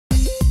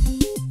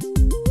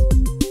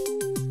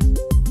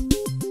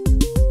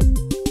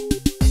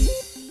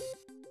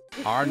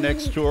Our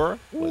next tour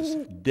was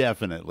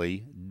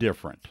definitely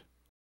different.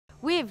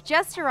 We've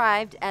just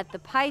arrived at the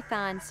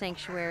Python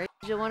Sanctuary.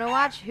 You'll want to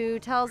watch who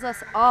tells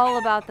us all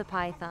about the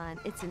python.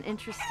 It's an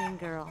interesting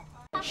girl.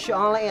 She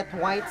only ate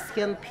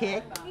white-skinned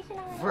pig,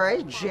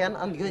 virgin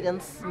and good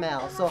in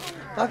smell. So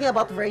talking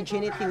about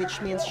virginity,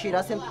 which means she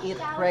doesn't eat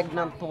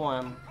pregnant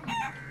one.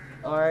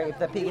 Or if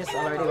the pig is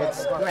already with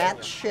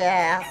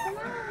scratches,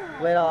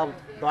 with a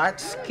dark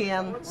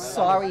skin,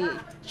 sorry,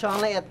 she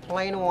only ate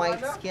plain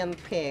white-skinned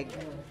pig.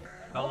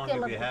 How long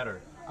have you had her?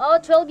 Oh,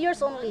 12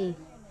 years only.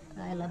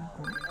 I love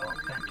her. Oh,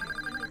 thank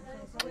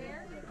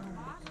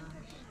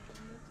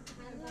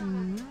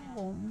you.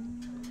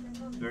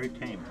 Very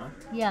tame, huh?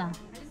 Yeah.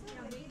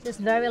 She's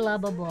very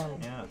lovable.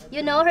 Yeah.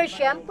 You know her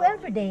shampoo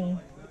every day.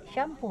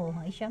 Shampoo.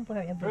 I shampoo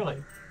her every day.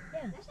 Really?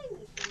 Yeah.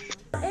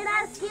 It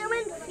has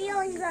human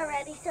feelings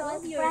already, so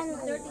it's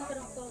friendly.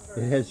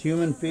 It has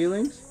human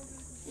feelings?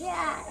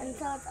 Yeah, and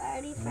so it's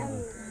already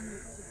friendly.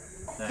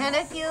 Kind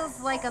of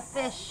feels like a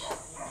fish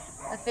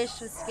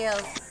with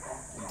scales,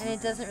 and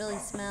it doesn't really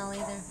smell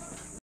either.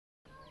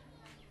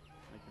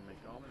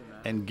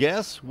 And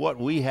guess what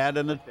we had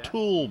in a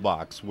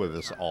toolbox with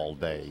us all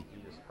day?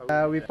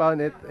 We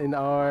found it in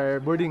our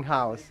boarding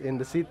house in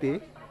the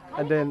city,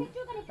 and then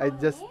I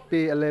just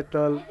pay a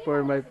little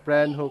for my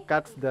friend who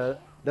cuts that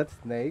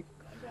snake,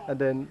 and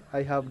then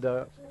I have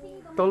the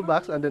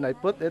toolbox, and then I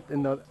put it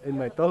in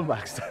my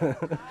toolbox.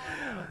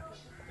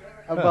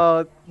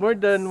 About more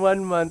than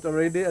 1 month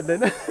already, and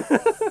then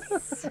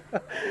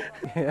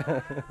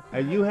yeah.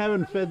 And you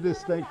haven't fed this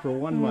snake for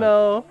 1 month?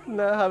 No,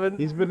 I haven't.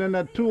 He's been in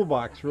that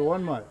toolbox for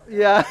 1 month.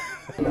 Yeah.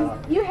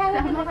 You have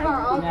it in the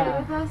car all day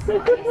with us?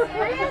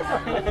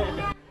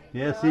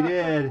 Yes, he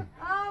did.